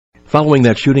Following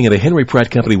that shooting at a Henry Pratt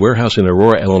Company warehouse in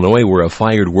Aurora, Illinois, where a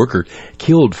fired worker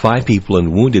killed 5 people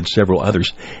and wounded several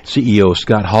others, CEO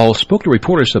Scott Hall spoke to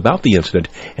reporters about the incident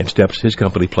and steps his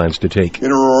company plans to take. In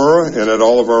Aurora and at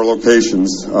all of our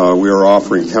locations, we are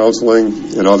offering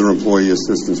counseling and other employee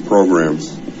assistance programs.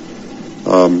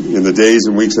 In the days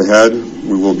and weeks ahead,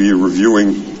 we will be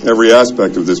reviewing every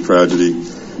aspect of this tragedy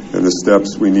and the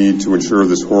steps we need to ensure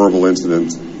this horrible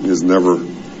incident is never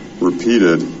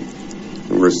repeated.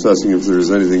 And we're assessing if there's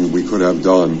anything we could have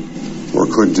done or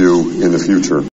could do in the future.